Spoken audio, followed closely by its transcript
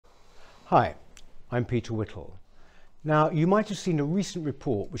Hi, I'm Peter Whittle. Now, you might have seen a recent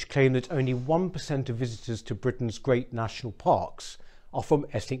report which claimed that only 1% of visitors to Britain's great national parks are from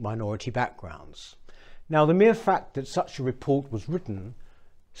ethnic minority backgrounds. Now, the mere fact that such a report was written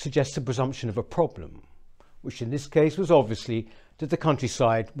suggests a presumption of a problem, which in this case was obviously that the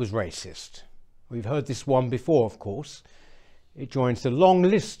countryside was racist. We've heard this one before, of course. It joins the long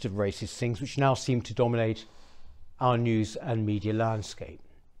list of racist things which now seem to dominate our news and media landscape.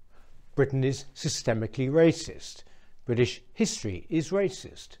 Britain is systemically racist. British history is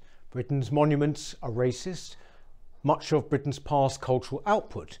racist. Britain's monuments are racist. Much of Britain's past cultural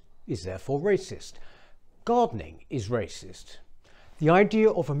output is therefore racist. Gardening is racist. The idea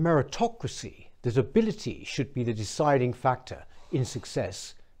of a meritocracy, that ability should be the deciding factor in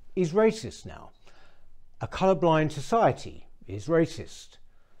success, is racist now. A colourblind society is racist.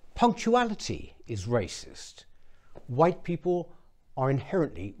 Punctuality is racist. White people are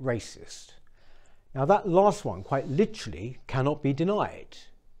inherently racist. Now that last one quite literally cannot be denied,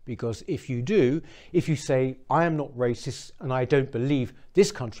 because if you say I am not racist and I don't believe this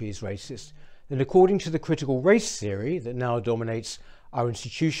country is racist, then according to the critical race theory that now dominates our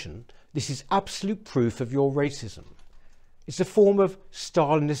institution, this is absolute proof of your racism. It's a form of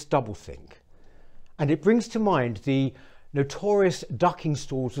Stalinist doublethink, and it brings to mind the notorious ducking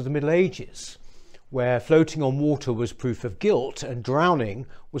stalls of the Middle Ages, where floating on water was proof of guilt and drowning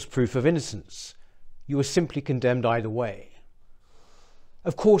was proof of innocence. You were simply condemned either way.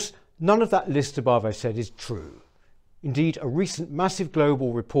 Of course, none of that list above I said is true. Indeed, a recent massive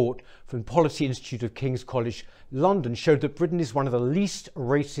global report from the Policy Institute of King's College London showed that Britain is one of the least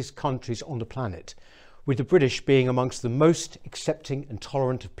racist countries on the planet, with the British being amongst the most accepting and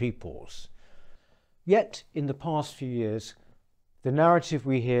tolerant of peoples. Yet, in the past few years, the narrative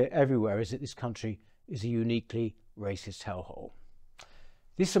we hear everywhere is that this country is a uniquely racist hellhole.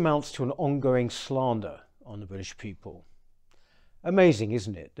 This amounts to an ongoing slander on the British people. Amazing,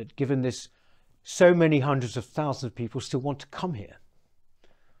 isn't it, that given this, so many hundreds of thousands of people still want to come here.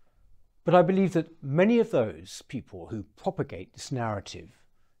 But I believe that many of those people who propagate this narrative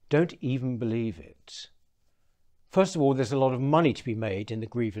don't even believe it. First of all, there's a lot of money to be made in the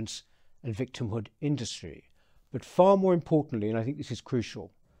grievance and victimhood industry. But far more importantly, and I think this is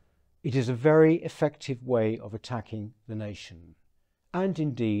crucial, it is a very effective way of attacking the nation, and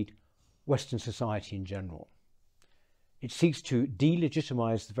indeed Western society in general. It seeks to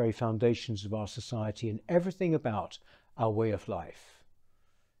delegitimise the very foundations of our society and everything about our way of life.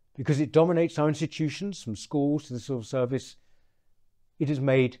 Because it dominates our institutions, from schools to the civil service, it has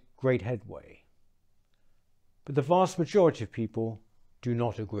made great headway. But the vast majority of people do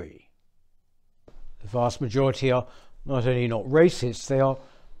not agree. The vast majority are not only not racist, they are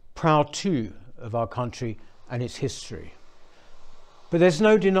proud too of our country and its history. But there's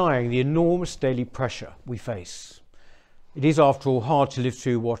no denying the enormous daily pressure we face. It is, after all, hard to live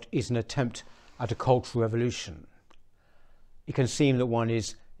through what is an attempt at a cultural revolution. It can seem that one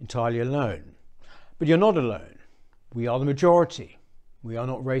is entirely alone. But you're not alone. We are the majority. We are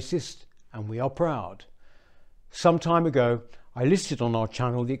not racist, and we are proud. Some time ago, I listed on our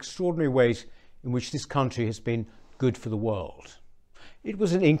channel the extraordinary ways in which this country has been good for the world. It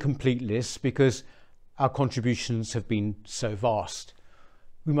was an incomplete list because our contributions have been so vast.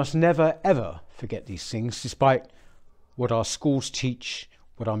 We must never ever forget these things, despite what our schools teach,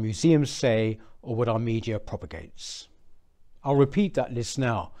 what our museums say, or what our media propagates. I'll repeat that list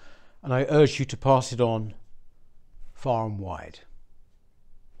now, and I urge you to pass it on far and wide.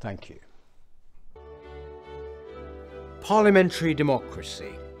 Thank you. Parliamentary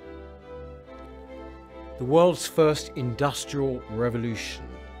democracy. The world's first industrial revolution.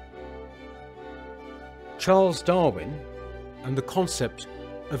 Charles Darwin and the concept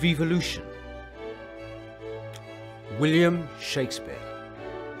of evolution. William Shakespeare.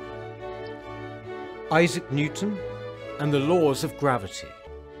 Isaac Newton and the laws of gravity.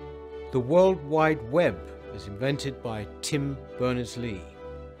 The World Wide Web as invented by Tim Berners-Lee.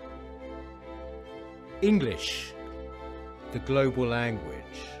 English, the global language.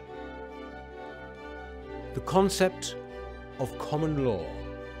 The concept of common law.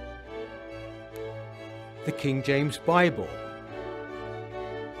 The King James Bible.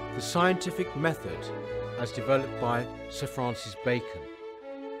 The scientific method as developed by Sir Francis Bacon.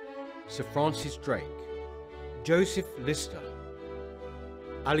 Sir Francis Drake. Joseph Lister.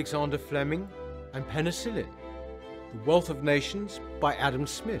 Alexander Fleming and penicillin. The Wealth of Nations by Adam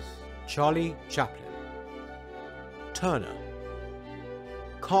Smith. Charlie Chaplin. Turner.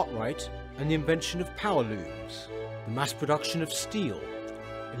 Cartwright and the invention of power looms, the mass production of steel,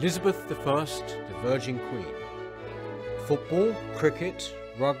 Elizabeth I, the Virgin Queen, football, cricket,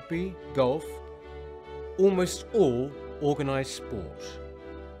 rugby, golf, almost all organised sport.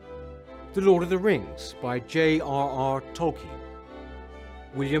 The Lord of the Rings by J.R.R. Tolkien,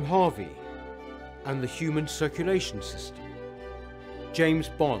 William Harvey and the Human Circulation System, James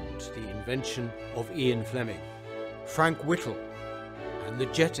Bond, the invention of Ian Fleming, Frank Whittle and the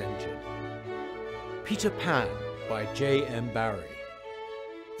jet engine, Peter Pan by J.M. Barrie,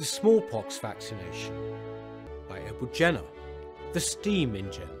 the smallpox vaccination by Edward Jenner, the steam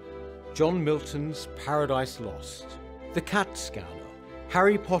engine, John Milton's Paradise Lost, the cat scanner,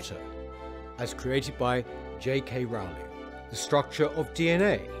 Harry Potter, as created by J.K. Rowling, the structure of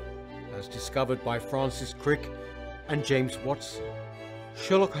DNA, as discovered by Francis Crick and James Watson,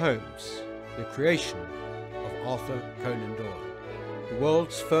 Sherlock Holmes, the creation of Arthur Conan Doyle, the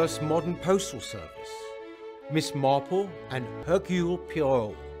world's first modern postal service, Miss Marple and Hercule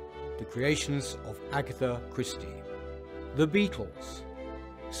Poirot, the creations of Agatha Christie, the Beatles,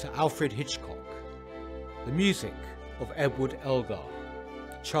 Sir Alfred Hitchcock, the music of Edward Elgar,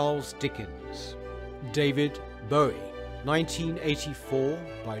 Charles Dickens, David Bowie, 1984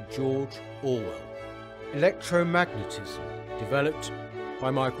 by George Orwell, electromagnetism developed by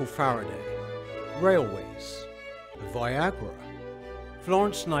Michael Faraday, railways, Viagra,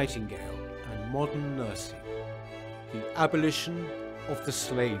 Florence Nightingale and modern nursing, the abolition of the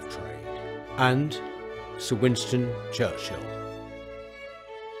slave trade, and Sir Winston Churchill.